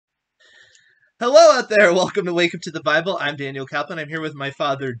Hello out there. Welcome to Wake Up to the Bible. I'm Daniel Kaplan. I'm here with my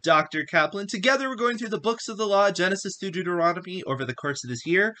father, Dr. Kaplan. Together, we're going through the books of the law, Genesis through Deuteronomy, over the course of this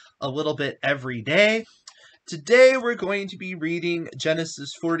year, a little bit every day. Today, we're going to be reading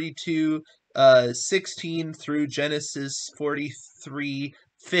Genesis 42, 16 through Genesis 43,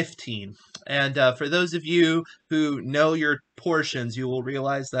 15. And for those of you who know your portions, you will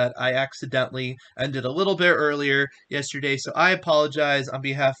realize that I accidentally ended a little bit earlier yesterday, so I apologize on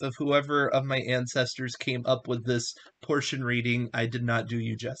behalf of whoever of my ancestors came up with this portion reading. I did not do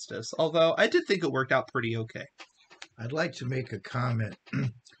you justice, although I did think it worked out pretty okay. I'd like to make a comment.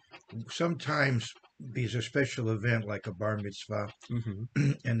 Sometimes there's a special event like a bar mitzvah,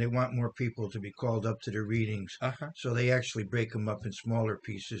 and they want more people to be called up to the readings. So they actually break them up in smaller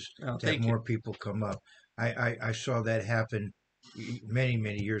pieces to have more people come up. I saw that happen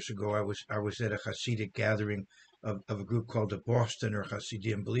many years ago. I was at a Hasidic gathering of a group called the Bostoner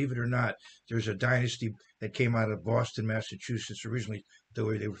Hasidim. Believe it or not, there's a dynasty that came out of Boston, Massachusetts. Originally, they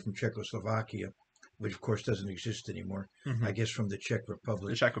were from Czechoslovakia, which of course doesn't exist anymore. I guess from the Czech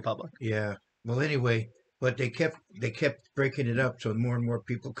Republic. The Czech Republic. Yeah. Well, anyway, but they kept breaking it up so more and more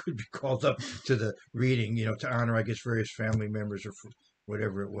people could be called up to the reading, to honor, I guess, various family members or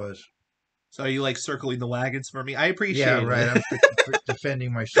whatever it was. So are you like circling the wagons for me? I appreciate it. Yeah, right. I'm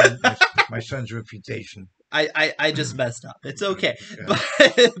defending my son's reputation. I just messed up. It's okay, yeah.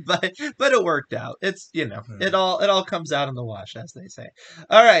 but it worked out. It's it all comes out in the wash, as they say.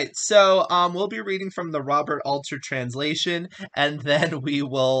 All right, so we'll be reading from the Robert Alter translation, and then we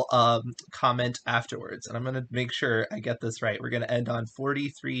will comment afterwards. And I'm gonna make sure I get this right. We're gonna end on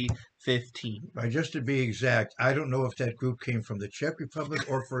 43:15. Just to be exact, I don't know if that group came from the Czech Republic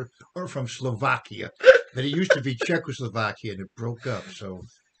or from Slovakia, but it used to be Czechoslovakia and it broke up. So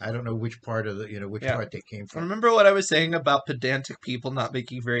I don't know which part of which part they came from. Remember what I was saying about pedantic people not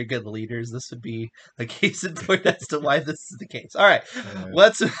making very good leaders? This would be a case in point as to why this is the case. All right,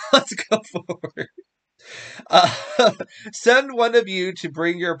 let's go forward. Send one of you to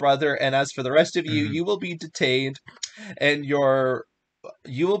bring your brother, and as for the rest of you, you will be detained, and your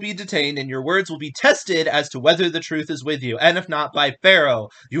words will be tested as to whether the truth is with you. And if not, by Pharaoh,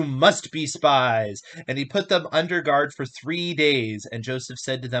 you must be spies. And he put them under guard for 3 days. And Joseph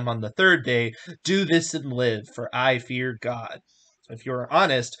said to them on the third day, do this and live, for I fear God. If you are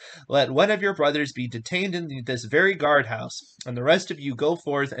honest, let one of your brothers be detained in this very guardhouse, and the rest of you go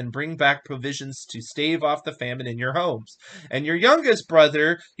forth and bring back provisions to stave off the famine in your homes. And your youngest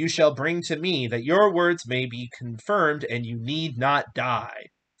brother you shall bring to me, that your words may be confirmed, and you need not die.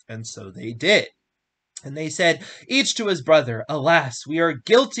 And so they did. And they said, each to his brother, alas, we are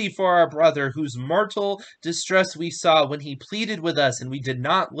guilty for our brother, whose mortal distress we saw when he pleaded with us, and we did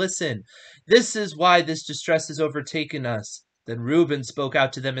not listen. This is why this distress has overtaken us. Then Reuben spoke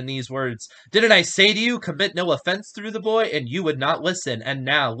out to them in these words, didn't I say to you, commit no offense through the boy? And you would not listen. And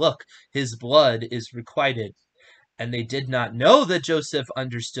now, look, his blood is requited. And they did not know that Joseph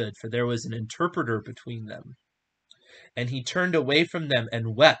understood, for there was an interpreter between them. And he turned away from them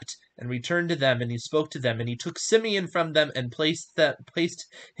and wept, and returned to them, and he spoke to them, and he took Simeon from them and placed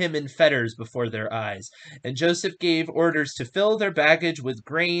him in fetters before their eyes. And Joseph gave orders to fill their baggage with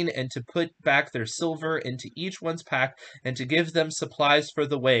grain, and to put back their silver into each one's pack, and to give them supplies for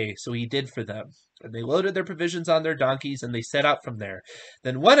the way. So he did for them. And they loaded their provisions on their donkeys, and they set out from there.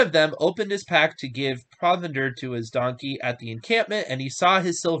 Then one of them opened his pack to give provender to his donkey at the encampment, and he saw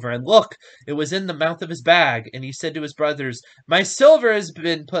his silver, and look, it was in the mouth of his bag. And he said to his brothers, my silver has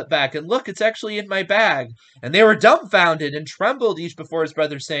been put back, and look, it's actually in my bag. And they were dumbfounded and trembled each before his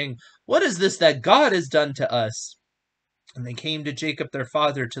brother, saying, what is this that God has done to us? And they came to Jacob their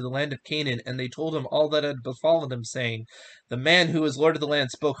father to the land of Canaan, and they told him all that had befallen him, saying, the man who is Lord of the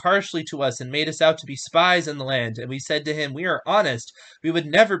land spoke harshly to us and made us out to be spies in the land. And we said to him, we are honest, we would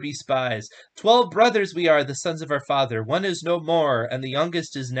never be spies. 12 brothers we are, the sons of our father. One is no more, and the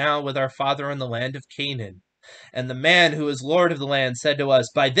youngest is now with our father in the land of Canaan. And the man who is Lord of the land said to us,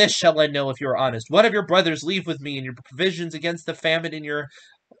 by this shall I know if you are honest. One of your brothers leave with me, and your provisions against the famine in your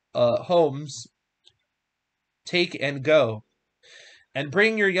homes take and go, and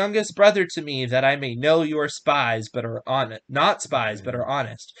bring your youngest brother to me, that I may know you are spies, but are honest, not spies, but are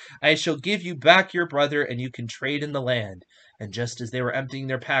honest. I shall give you back your brother, and you can trade in the land. And just as they were emptying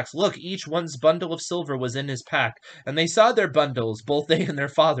their packs, look, each one's bundle of silver was in his pack. And they saw their bundles, both they and their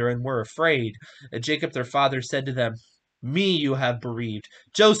father, and were afraid. And Jacob their father said to them, me you have bereaved.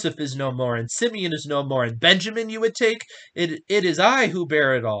 Joseph is no more, and Simeon is no more, and Benjamin you would take. It is I who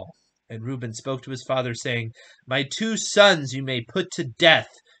bear it all. And Reuben spoke to his father, saying, my 2 sons you may put to death,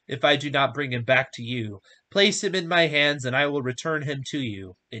 if I do not bring him back to you. Place him in my hands, and I will return him to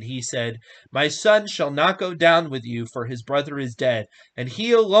you. And he said, My son shall not go down with you, for his brother is dead, and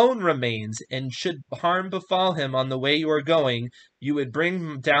he alone remains, and should harm befall him on the way you are going, you would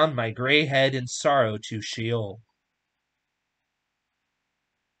bring down my gray head in sorrow to Sheol.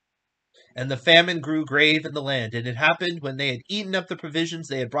 And the famine grew grave in the land. And it happened, when they had eaten up the provisions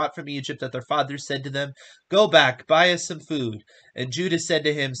they had brought from Egypt, that their father said to them, Go back, buy us some food. And Judah said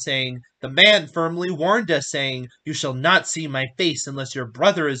to him, saying, The man firmly warned us, saying, You shall not see my face unless your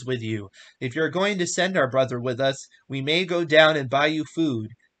brother is with you. If you are going to send our brother with us, we may go down and buy you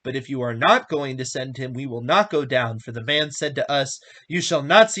food. But if you are not going to send him, we will not go down. For the man said to us, You shall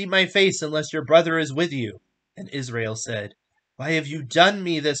not see my face unless your brother is with you. And Israel said, Why have you done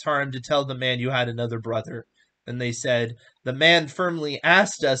me this harm to tell the man you had another brother? And they said, The man firmly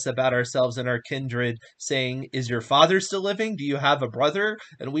asked us about ourselves and our kindred, saying, Is your father still living? Do you have a brother?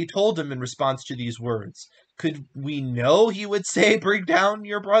 And we told him in response to these words. Could we know he would say, Bring down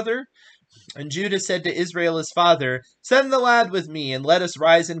your brother? And Judah said to Israel his father, Send the lad with me, and let us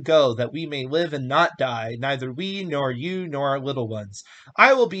rise and go, that we may live and not die, neither we, nor you, nor our little ones.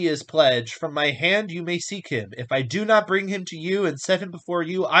 I will be his pledge. From my hand you may seek him. If I do not bring him to you and set him before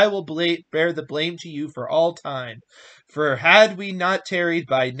you, I will bear the blame to you for all time. For had we not tarried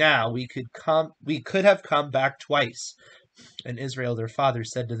by now, we could have come back twice. And Israel their father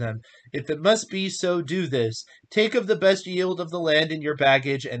said to them, If it must be so, do this. Take of the best yield of the land in your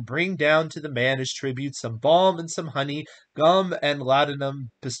baggage, and bring down to the man as tribute some balm and some honey, gum and ladanum,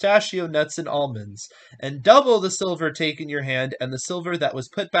 pistachio nuts and almonds. And double the silver take in your hand, and the silver that was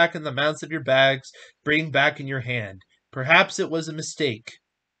put back in the mounts of your bags bring back in your hand. Perhaps it was a mistake.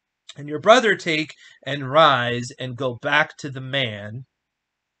 And your brother take and rise and go back to the man.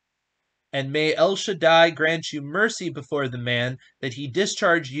 And may El Shaddai grant you mercy before the man, that he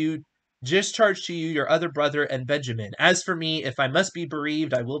discharge to you your other brother and Benjamin. As for me, if I must be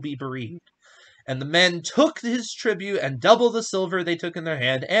bereaved, I will be bereaved. And the men took his tribute and double the silver they took in their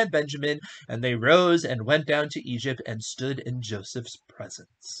hand, and Benjamin, and they rose and went down to Egypt and stood in Joseph's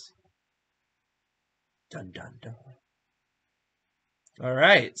presence. Dun dun dun. All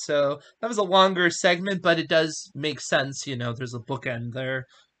right, so that was a longer segment, but it does make sense. There's a bookend there.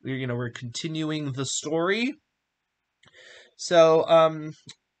 We're continuing the story. So,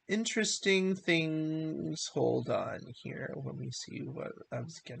 interesting things. Hold on here. Let me see what I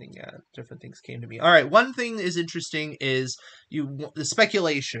was getting at. Different things came to me. All right, one thing is interesting is the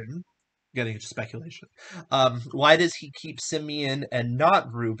speculation. Getting into speculation. Why does he keep Simeon and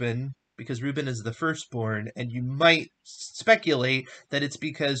not Reuben? Because Reuben is the firstborn, and you might speculate that it's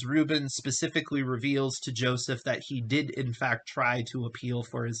because Reuben specifically reveals to Joseph that he did in fact try to appeal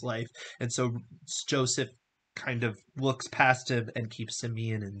for his life, and so Joseph kind of looks past him and keeps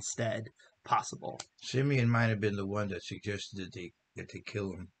Simeon instead. Possible. Simeon might have been the one that suggested that they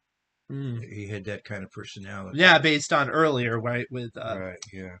kill him. He had that kind of personality. Yeah, based on earlier, right, with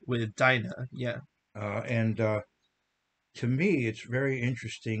Dinah. Yeah. And to me, it's very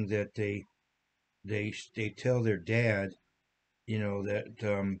interesting that they tell their dad,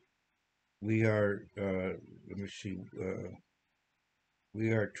 that we are. Let me see.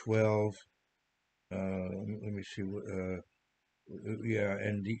 We are 12. Let me see. Yeah,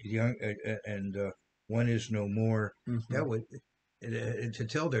 and the young and one is no more. Mm-hmm. That would to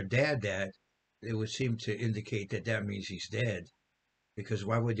tell their dad that, it would seem to indicate that means he's dead. Because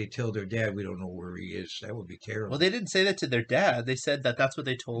why would they tell their dad we don't know where he is? That would be terrible. Well, they didn't say that to their dad. They said that that's what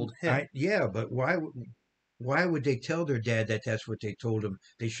they told him. Yeah, but why would they tell their dad that that's what they told him?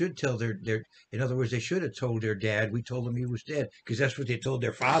 They should tell their in other words, they should have told their dad, we told him he was dead, because that's what they told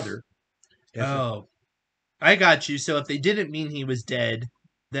their father. I got you. So if they didn't mean he was dead,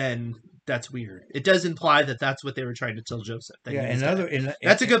 then that's weird. It does imply that that's what they were trying to tell Joseph.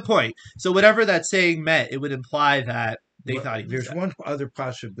 That's a good point. So whatever that saying meant, it would imply that they thought he was dead. There's one other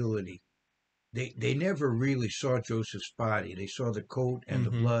possibility. They never really saw Joseph's body. They saw the coat and the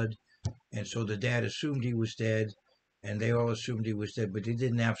blood, and so the dad assumed he was dead, and they all assumed he was dead, but they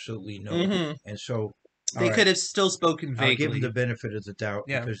didn't absolutely know. And so they could have still spoken vaguely. I'll give them the benefit of the doubt,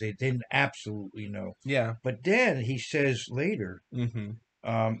 because they didn't absolutely know. Yeah. But then he says later,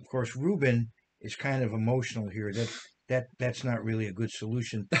 of course, Reuben is kind of emotional here. That's not really a good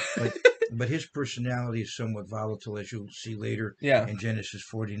solution. But his personality is somewhat volatile, as you'll see later in Genesis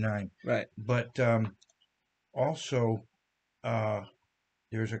 49. Right. But also,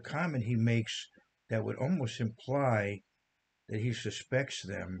 there's a comment he makes that would almost imply that he suspects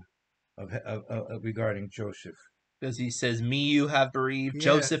them of regarding Joseph. Because he says, "Me you have bereaved. Yeah.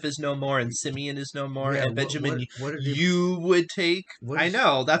 Joseph is no more, and Simeon is no more, Yeah, and Benjamin what are they, you would take." what I is,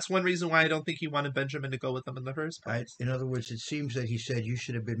 know. That's one reason why I don't think he wanted Benjamin to go with them in the first place. in other words, it seems that he said you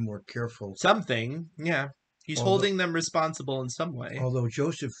should have been more careful. Something, yeah. He's Although, holding them responsible in some way. although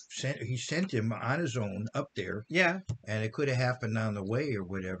Joseph sent him on his own up there, Yeah, and it could have happened on the way or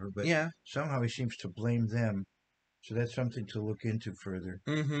whatever, but yeah. somehow he seems to blame them. So that's something to look into further.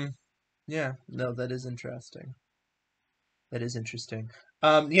 Mm-hmm. Yeah. No, that is interesting. That is interesting.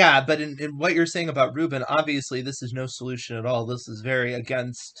 Yeah, but in what you're saying about Reuben, obviously this is no solution at all. This is very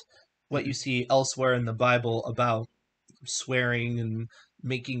against what you see elsewhere in the Bible about swearing and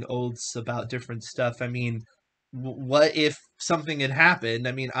making oaths about different stuff. I mean, what if something had happened?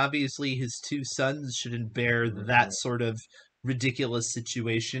 I mean, obviously his two sons shouldn't bear that sort of ridiculous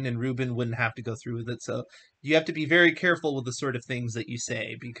situation, and Reuben wouldn't have to go through with it. So you have to be very careful with the sort of things that you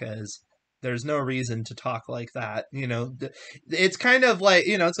say, because there's no reason to talk like that. It's kind of like,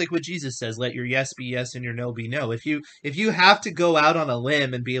 it's like what Jesus says: let your yes be yes and your no be no. If you have to go out on a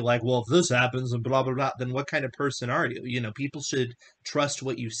limb and be like, well, if this happens and blah blah blah, then what kind of person are you? People should trust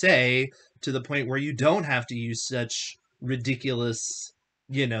what you say, to the point where you don't have to use such ridiculous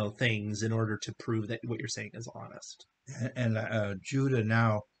things in order to prove that what you're saying is honest. And Judah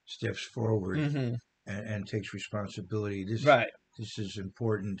now steps forward Mm-hmm. and takes responsibility. Right. This is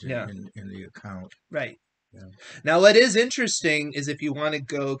important Yeah. in the account. Right. Yeah. Now, what is interesting is, if you want to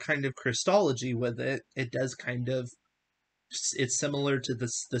go kind of Christology with it, it does kind of, it's similar to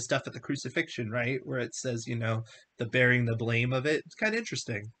the stuff at the crucifixion, right? Where it says, the bearing the blame of it. It's kind of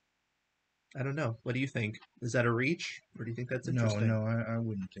interesting. I don't know. What do you think? Is that a reach? Or do you think that's interesting? No, I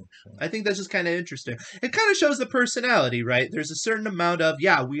wouldn't think so. I think that's just kind of interesting. It kind of shows the personality, right? There's a certain amount of,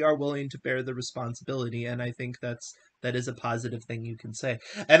 yeah, we are willing to bear the responsibility, and I think that is a positive thing you can say.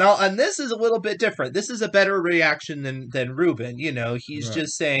 And this is a little bit different. This is a better reaction than Reuben. He's Right.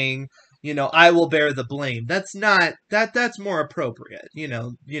 just saying, I will bear the blame. That's not that's more appropriate.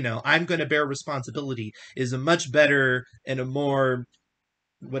 I'm going to bear responsibility is a much better and a more,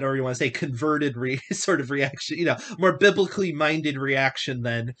 whatever you want to say, converted sort of reaction, more biblically minded reaction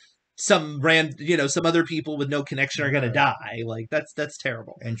than some other people with no connection are going to die. Like, that's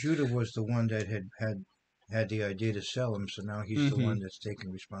terrible. And Judah was the one that had the idea to sell him, so now he's the one that's taking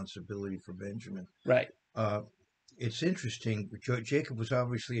responsibility for Benjamin. Right. It's interesting. Jacob was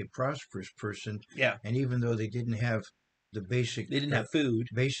obviously a prosperous person. Yeah. And even though they didn't have the basic, they didn't have food,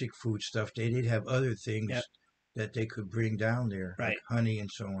 basic food stuff, they did have other things that they could bring down there, right? Like honey and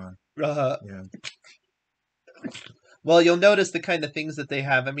so on. Yeah. Well, you'll notice the kind of things that they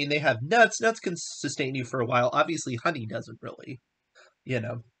have. I mean, they have nuts. Nuts can sustain you for a while. Obviously, honey doesn't really,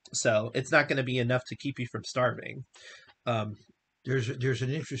 so it's not going to be enough to keep you from starving. There's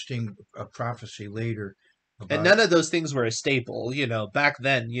an interesting prophecy later. And none of those things were a staple. Back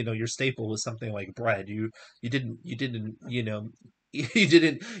then, your staple was something like bread. You didn't you didn't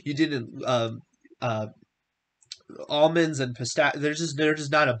almonds and pistachio. They're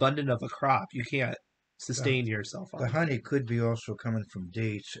just not abundant of a crop. You can't sustain yourself on the honey could be also coming from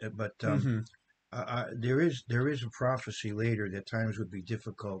dates, but there is a prophecy later that times would be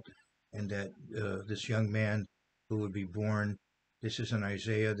difficult, and that this young man who would be born, this is in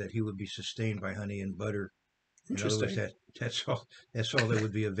Isaiah, that he would be sustained by honey and butter. Interesting. In other words, that's all that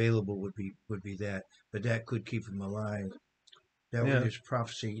would be available would be that, but that could keep him alive. That was his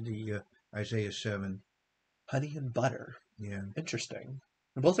prophecy, the Isaiah 7. Honey and butter. Yeah. Interesting.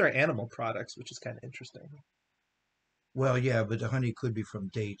 And both are animal products, which is kind of interesting. Well, yeah, but the honey could be from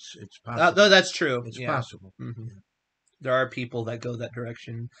dates. It's possible. No, that's true. It's possible. Mm-hmm. Yeah. There are people that go that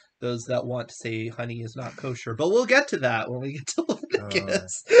direction. Those that want to say honey is not kosher, but we'll get to that when we get to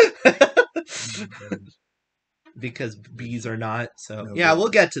Leviticus. Because bees are not. So we'll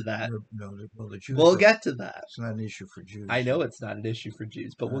get to that. Well, the Jews. We'll get to that. It's not an issue for Jews. I know it's not an issue for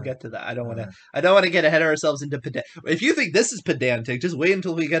Jews, but we'll get to that. I don't want to get ahead of ourselves into If you think this is pedantic, just wait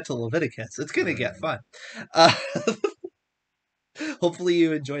until we get to Leviticus. It's gonna get fun. Hopefully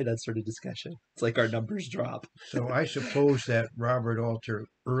you enjoy that sort of discussion. It's like our numbers drop. So I suppose that Robert Alter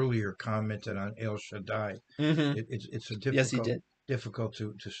earlier commented on El Shaddai. Mm-hmm. It's a difficult. Yes, he did. Difficult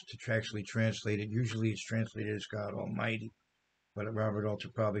to actually translate it. Usually it's translated as God Almighty, but Robert Alter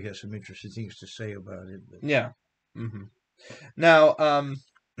probably has some interesting things to say about it. But. Yeah. Mm-hmm. Now,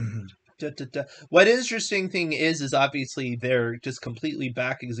 what interesting thing is obviously they're just completely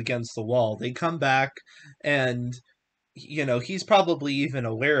back against the wall. They come back, and he's probably even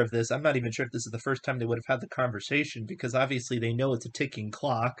aware of this. I'm not even sure if this is the first time they would have had the conversation, because obviously they know it's a ticking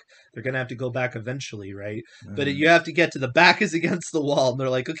clock. They're going to have to go back eventually, right? But you have to get to the back is against the wall. And they're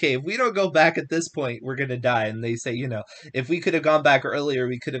like, okay, if we don't go back at this point, we're going to die. And they say, if we could have gone back earlier,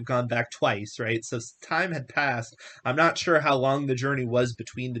 we could have gone back twice, right? So time had passed. I'm not sure how long the journey was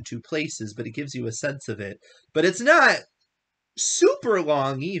between the two places, but it gives you a sense of it. But it's not super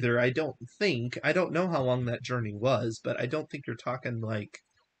long either, I don't think. I don't know how long that journey was, but I don't think you're talking like,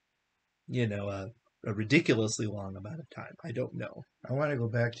 a ridiculously long amount of time. I don't know. I want to go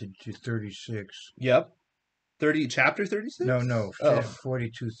back to 36. Yep. Chapter 36? No, Oh.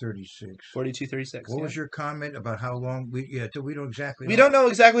 42:36. 42:36. What was your comment about how long? We don't exactly know. We don't know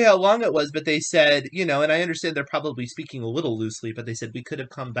exactly how long it was, but they said, and I understand they're probably speaking a little loosely, but they said we could have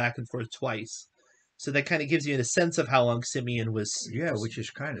come back and forth twice. So that kind of gives you a sense of how long Simeon was. Yeah, which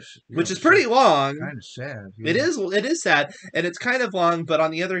is kind of which is pretty long. Kind of sad. It is. It is sad, and it's kind of long. But on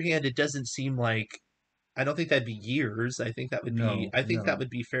the other hand, it doesn't seem like. I don't think that'd be years. I think that would be. I think that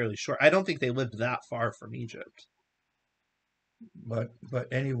would be fairly short. I don't think they lived that far from Egypt. But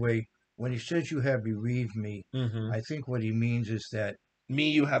anyway, when he says you have bereaved me, I think what he means is that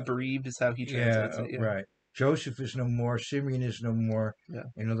me you have bereaved is how he translates it. Yeah, right. Joseph is no more. Simeon is no more. Yeah.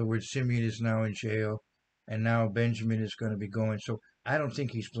 In other words, Simeon is now in jail, and now Benjamin is going to be going. So I don't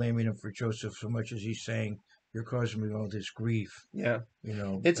think he's blaming him for Joseph so much as he's saying, "You're causing me all this grief." Yeah.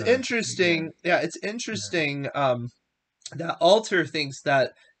 You it's interesting. Yeah, it's interesting. That Alter thinks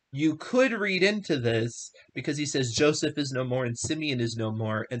that you could read into this because he says Joseph is no more and Simeon is no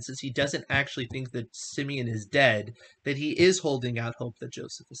more, and since he doesn't actually think that Simeon is dead, that he is holding out hope that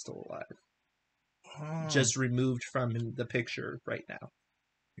Joseph is still alive. Just removed from the picture right now.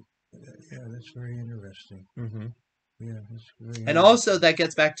 Yeah, that's very interesting. Mm-hmm. Yeah, that's very interesting. And also that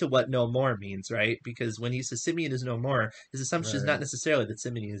gets back to what no more means, right? Because when he says Simeon is no more, his assumption is not necessarily that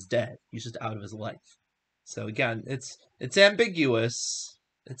Simeon is dead. He's just out of his life. So again, it's ambiguous.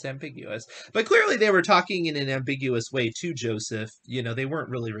 It's ambiguous. But clearly they were talking in an ambiguous way to Joseph. They weren't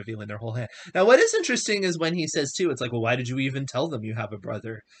really revealing their whole hand. Now, what is interesting is when he says, too, it's like, well, why did you even tell them you have a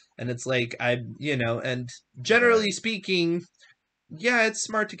brother? And it's like, and generally speaking, yeah, it's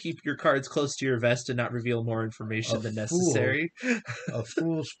smart to keep your cards close to your vest and not reveal more information than necessary. A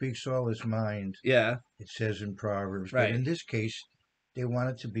fool speaks all his mind. Yeah. It says in Proverbs. Right. But in this case, they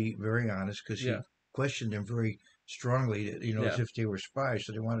wanted to be very honest because he questioned them very strongly, as if they were spies.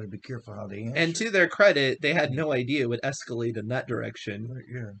 So they wanted to be careful how they answered. And to their credit, they had no idea it would escalate in that direction.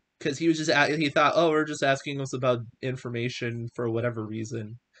 Yeah. Because he thought, oh, we're just asking us about information for whatever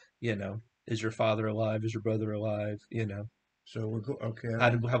reason. Is your father alive? Is your brother alive? So we're okay.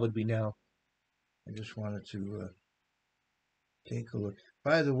 How would we know? I just wanted to take a look.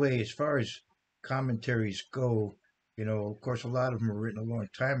 By the way, as far as commentaries go, of course, a lot of them were written a long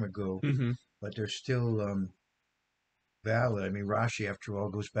time ago, but they're still valid. I mean, Rashi, after all,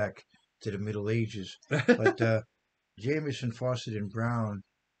 goes back to the Middle Ages. But Jamieson, Fawcett, and Brown,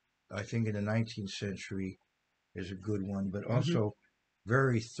 I think in the 19th century, is a good one, but also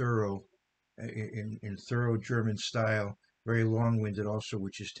very thorough, in thorough German style, very long-winded also,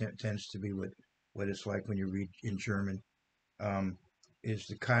 which tends to be what it's like when you read in German, is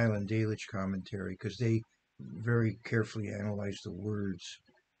the Keil and Delitzsch commentary, because they very carefully analyze the words,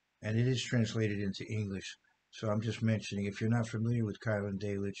 and it is translated into English. So I'm just mentioning, if you're not familiar with Keil and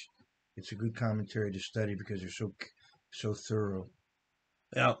Delitzsch, it's a good commentary to study because they're so thorough.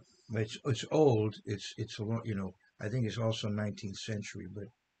 Yeah, it's old. It's a lot. I think it's also 19th century, but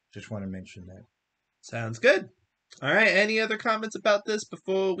just want to mention that. Sounds good. All right. Any other comments about this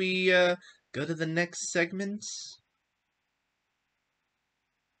before we go to the next segment?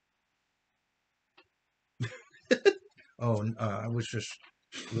 I was just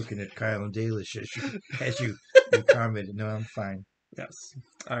looking at Keil and Delitzsch as you commented. No, I'm fine. Yes.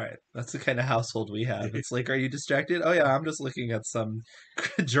 All right. That's the kind of household we have. It's like, are you distracted? Oh yeah, I'm just looking at some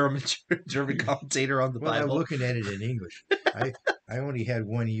German commentator on the Bible. I'm looking at it in English. I only had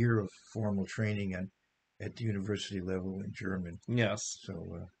 1 year of formal training at the university level in German. Yes.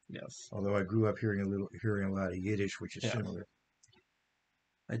 So yes. Although I grew up hearing a lot of Yiddish, which is similar.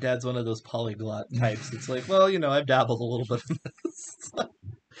 My dad's one of those polyglot types. It's like, well, I've dabbled a little bit in this.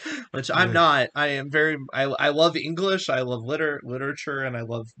 Which I'm not. I am very. I love English. I love literature, and I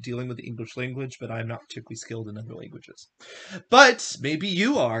love dealing with the English language. But I'm not particularly skilled in other languages. But maybe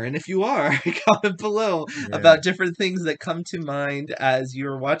you are, and if you are, comment below about different things that come to mind as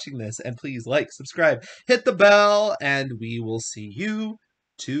you're watching this. And please like, subscribe, hit the bell, and we will see you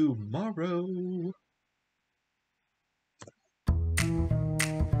tomorrow.